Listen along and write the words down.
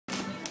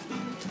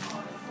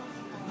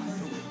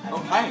Oh,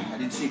 hi. I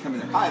didn't see you come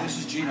in there. Hi, this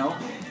is Gino.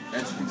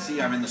 As you can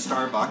see, I'm in the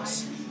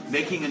Starbucks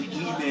making an a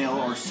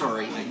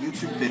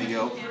YouTube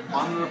video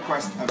on the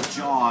request of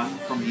John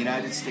from the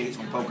United States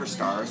on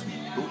Pokerstars,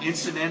 who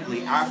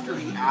incidentally, after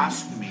he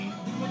asked me,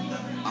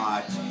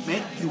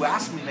 you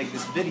asked me to make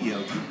this video,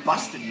 you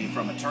busted me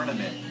from a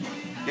tournament.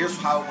 Here's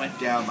how it went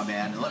down, my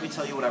man, and let me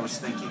tell you what I was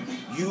thinking.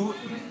 You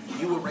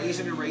were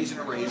raising and raising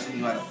and raising,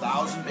 you had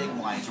 1,000 big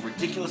blinds, a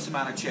ridiculous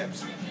amount of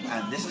chips,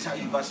 and this is how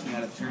you busted me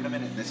out of the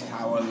tournament, and this is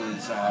how I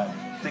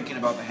was thinking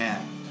about the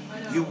hand.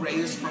 You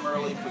raised from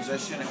early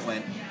position,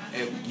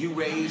 you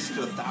raised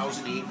to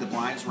 1,008, the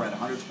blinds were at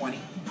 120,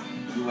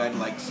 you had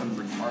like some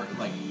retard,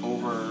 like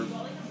over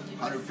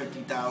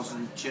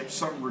 150,000 chips,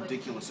 some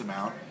ridiculous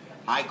amount.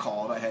 I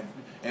called,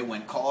 it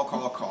went call,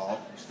 call, call,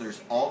 so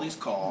there's all these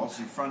calls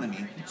in front of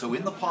me, so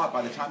in the pot,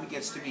 by the time it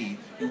gets to me,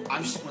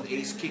 I'm sitting with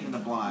ace king in the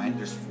blind,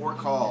 there's 4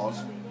 calls,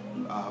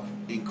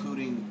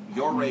 including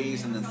your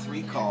raise and then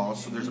 3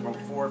 calls, so there's about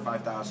 4,000 or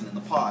 5,000 in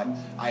the pot.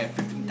 I have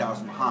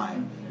 15,000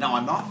 behind. Now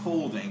I'm not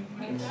folding.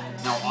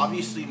 Now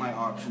obviously my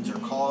options are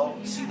call,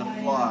 see the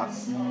flop,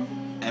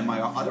 and my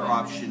other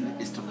option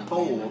is to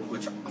fold,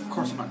 which of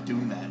course I'm not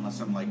doing that unless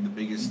I'm like the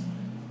biggest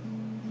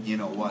you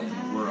know what in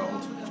the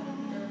world.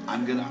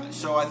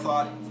 So I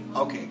thought,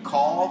 okay,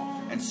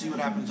 call and see what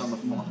happens on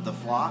the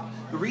flop.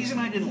 The reason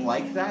I didn't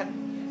like that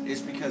is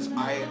because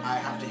I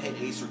have to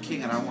hit ace or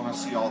king and I want to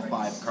see all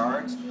 5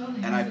 cards,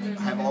 and I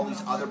have all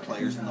these other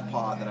players in the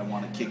pot that I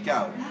want to kick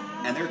out,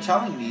 and they're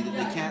telling me that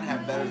they can't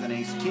have better than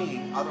ace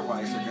king,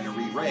 otherwise they're going to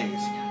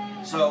re-raise.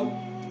 So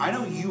I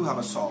know you have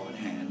a solid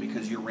hand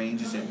because your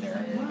range is in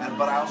there,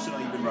 but I also know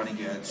you've been running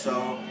good.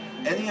 So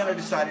in the end, I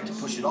decided to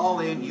push it all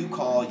in. You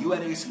call, you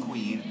had ace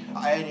queen,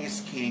 I had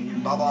ace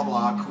king, blah blah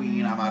blah,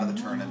 queen, I'm out of the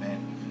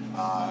tournament.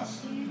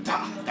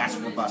 That's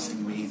for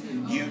busting me.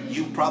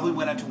 You probably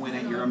went out to win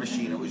it, you're a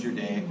machine, it was your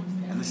day,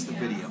 and this is the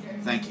video.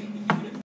 Thank you.